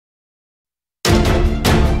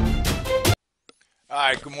All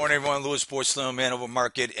right, good morning, everyone. Louis Sports Slim Man Over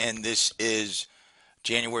Market, and this is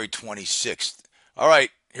January 26th. All right,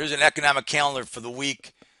 here's an economic calendar for the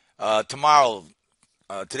week. Tomorrow,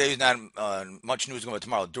 today's not much news going on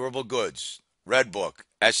tomorrow. Durable goods, Red Book,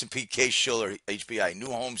 S&P Case-Shiller, HPI, new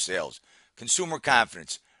home sales, consumer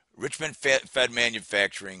confidence, Richmond Fed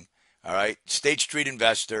manufacturing, all right, State Street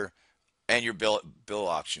Investor, and your bill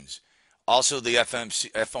auctions. Also, the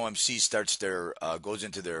FOMC starts their goes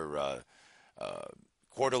into their uh,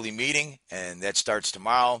 quarterly meeting, and that starts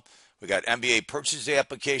tomorrow. We got NBA purchase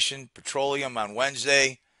application, petroleum on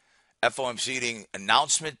Wednesday, FOMC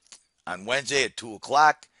announcement on Wednesday at 2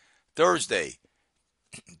 o'clock. Thursday,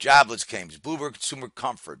 jobless claims, Bloomberg Consumer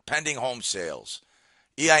Comfort, pending home sales,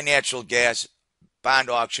 EI Natural Gas,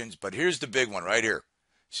 bond auctions. But here's the big one right here.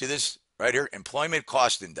 See this right here? Employment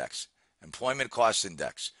Cost Index. Employment Cost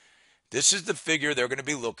Index. This is the figure they're going to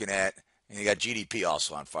be looking at. And you got GDP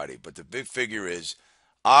also on Friday. But the big figure is,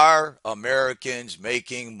 are Americans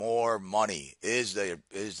making more money? Is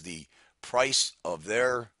the price of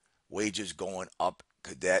their wages going up?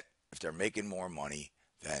 Could that, if they're making more money,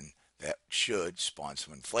 then that should spawn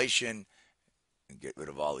some inflation and get rid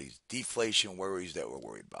of all these deflation worries that we're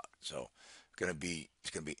worried about. So it's gonna be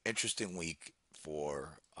interesting week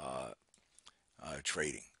for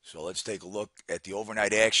trading. So let's take a look at the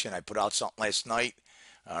overnight action. I put out something last night.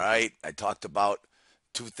 All right, I talked about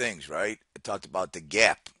two things, right? I talked about the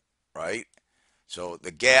gap, right? So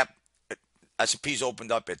the gap, S&P's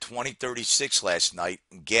opened up at 2036 last night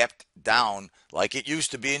and gapped down like it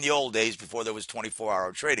used to be in the old days before there was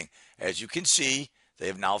 24-hour trading. As you can see, they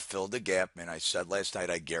have now filled the gap, and I said last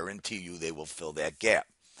night, I guarantee you they will fill that gap.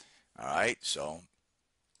 All right, so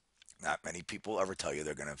not many people ever tell you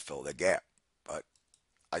they're going to fill the gap, but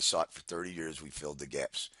I saw it for 30 years. We filled the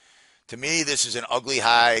gaps. To me, this is an ugly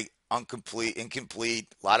high, incomplete.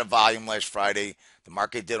 A lot of volume last Friday. The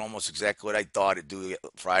market did almost exactly what I thought it'd do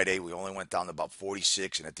Friday. We only went down to about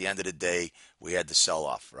 46, and at the end of the day, we had the sell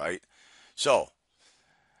off, right? So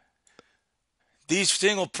these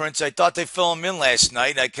single prints, I thought they fill them in last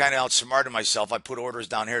night. I kind of outsmarted myself. I put orders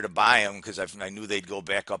down here to buy them because I knew they'd go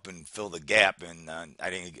back up and fill the gap, and I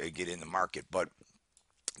didn't get in the market. But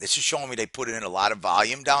this is showing me they put in a lot of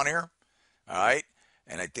volume down here. All right.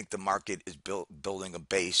 And I think the market is building a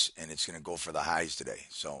base and it's going to go for the highs today.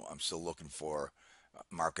 So I'm still looking for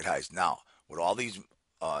market highs. Now, with all these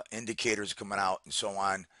indicators coming out and so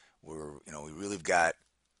on, we really got,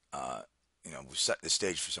 we've set the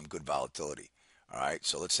stage for some good volatility. All right.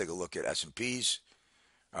 So let's take a look at S&Ps.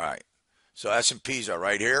 All right. So S&Ps are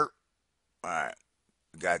right here. All right.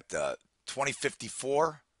 We got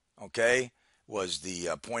 2054. Okay. Was the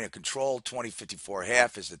point of control. 2054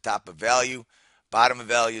 half is the top of value. Bottom of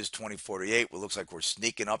value is 2048. Well, it looks like we're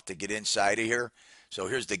sneaking up to get inside of here. So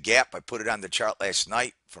here's the gap. I put it on the chart last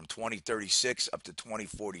night from 2036 up to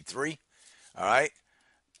 2043. All right.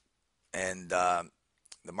 And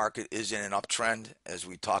the market is in an uptrend, as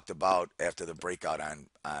we talked about after the breakout on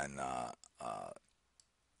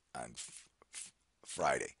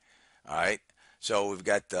Friday. All right. So we've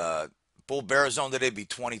got the bull bear zone today be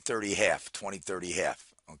 2030 half, 2030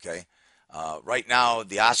 half. Okay. Right now,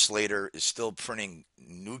 the oscillator is still printing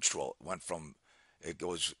neutral. It went from, it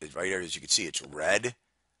goes right here, as you can see, it's red,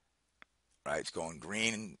 right? It's going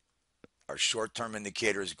green. Our short term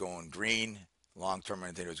indicator is going green. Long term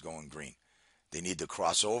indicator is going green. They need to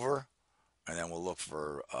cross over, and then we'll look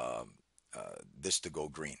for this to go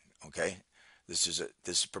green. Okay. This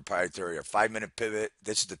is proprietary, a 5 minute pivot.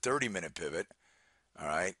 This is the 30-minute pivot. All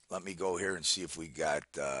right. Let me go here and see if we got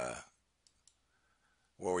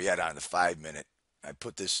where we at on the 5 minute. I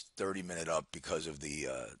put this 30-minute up because of the.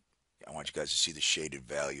 I want you guys to see the shaded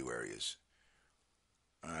value areas.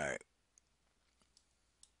 All right,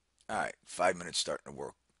 all right. 5 minutes starting to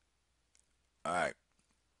work. All right.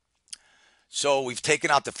 So we've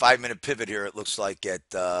taken out the 5 minute pivot here. It looks like at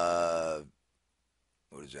what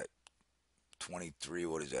is that? 23.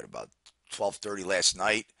 What is that? About 12:30 last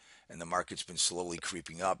night, and the market's been slowly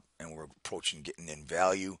creeping up, and we're approaching getting in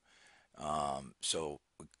value. So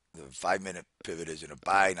the 5 minute pivot is in a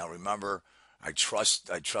buy. Now remember, I trust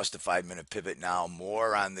the 5 minute pivot now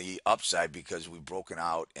more on the upside because we've broken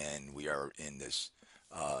out and we are in this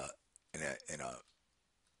uh, in a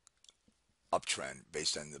uptrend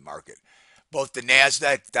based on the market. Both the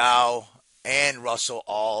Nasdaq, Dow, and Russell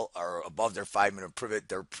all are above their 5 minute pivot.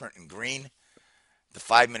 They're printing green. The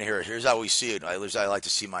 5 minute here. Here's how we see it. I like to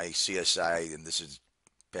see my CSI, and this is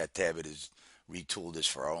Pat Tabbitt has retooled this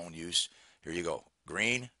for our own use. Here you go.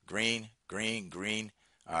 Green, green, green, green.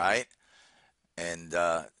 All right. And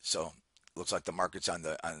so looks like the market's on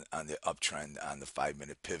the uptrend on the 5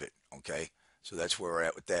 minute pivot. Okay. So that's where we're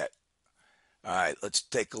at with that. All right, let's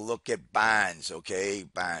take a look at bonds. Okay,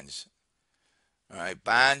 bonds. All right,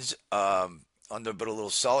 bonds under a bit of little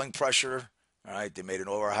selling pressure. All right, they made an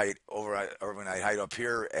overnight height up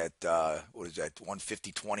here at what is that,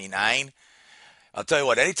 150.29. I'll tell you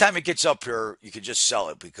what, anytime it gets up here, you can just sell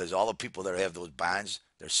it because all the people that have those bonds,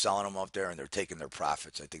 they're selling them up there and they're taking their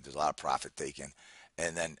profits. I think there's a lot of profit taken.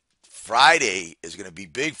 And then Friday is going to be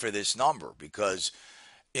big for this number because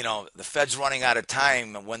the Fed's running out of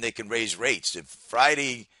time when they can raise rates. If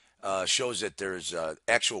Friday shows that there's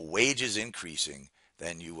actual wages increasing,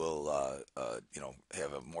 then you will,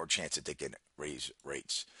 have a more chance that they can raise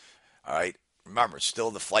rates. All right. Remember,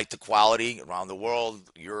 still the flight to quality around the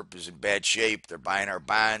world. Europe is in bad shape. They're buying our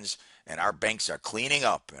bonds, and our banks are cleaning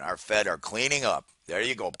up, and our Fed are cleaning up. There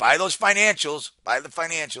you go. Buy those financials. Buy the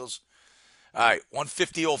financials. All right,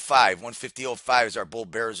 150.05. 150.05 is our bull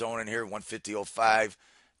bear zone in here. 150.05.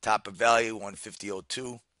 Top of value,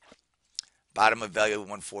 150.02. Bottom of value,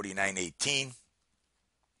 149.18.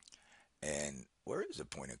 And where is the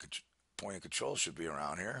point of control? Point of control should be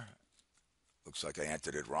around here. Looks like I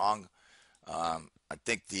entered it wrong. I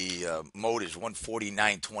think the mode is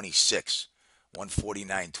 149.26.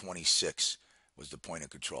 149.26 was the point of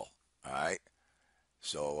control. All right.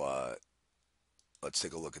 So let's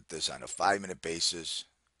take a look at this on a 5 minute basis.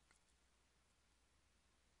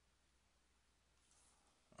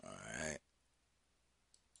 All right.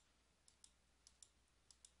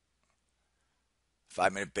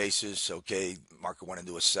 5 minute basis. Okay. Market went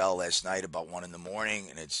into a sell last night about 1 in the morning,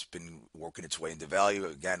 and it's been working its way into value.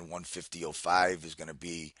 Again, 150.05 is going to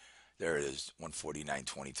be, there it is.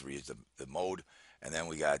 149.23 is the mode. And then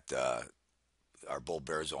we got our bull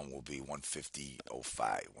bear zone will be 150.05.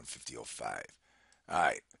 150.05. All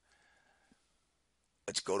right.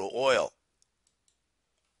 Let's go to oil.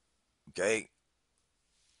 Okay.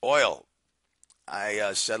 Oil.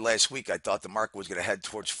 I said last week I thought the market was going to head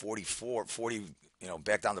towards 44, 40,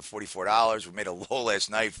 back down to $44. We made a low last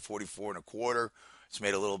night, 44 and a quarter. It's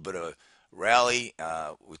made a little bit of rally.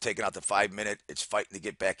 We've taken out the 5 minute. It's fighting to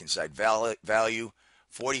get back inside value.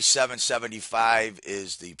 47.75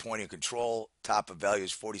 is the point of control. Top of value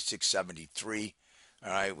is 46.73.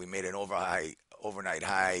 All right, we made an overnight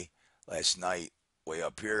high last night, way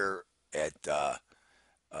up here at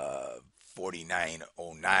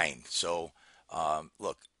 49.09. So,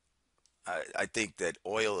 look, I think that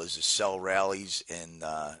oil is a sell rallies and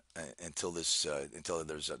until there's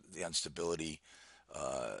the instability.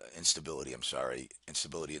 I'm sorry,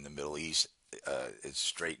 instability in the Middle East is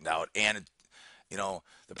straightened out, and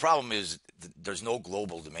the problem is there's no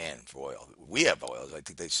global demand for oil. We have oil. I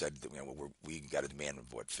think they said that, we got a demand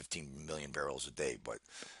of 15 million barrels a day, but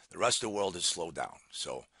the rest of the world has slowed down.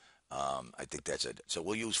 So I think that's it. So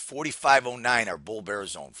we'll use 45.09, our bull bear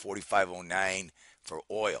zone, 45.09 for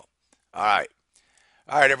oil. All right.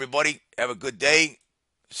 All right, everybody. Have a good day.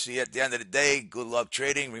 See you at the end of the day. Good luck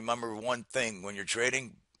trading. Remember one thing when you're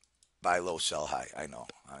trading, buy low, sell high. I know.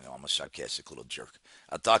 I'm a sarcastic little jerk.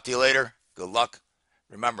 I'll talk to you later. Good luck.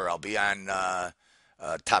 Remember, I'll be on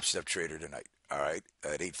Top Step Trader tonight. All right,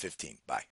 at 8:15. Bye.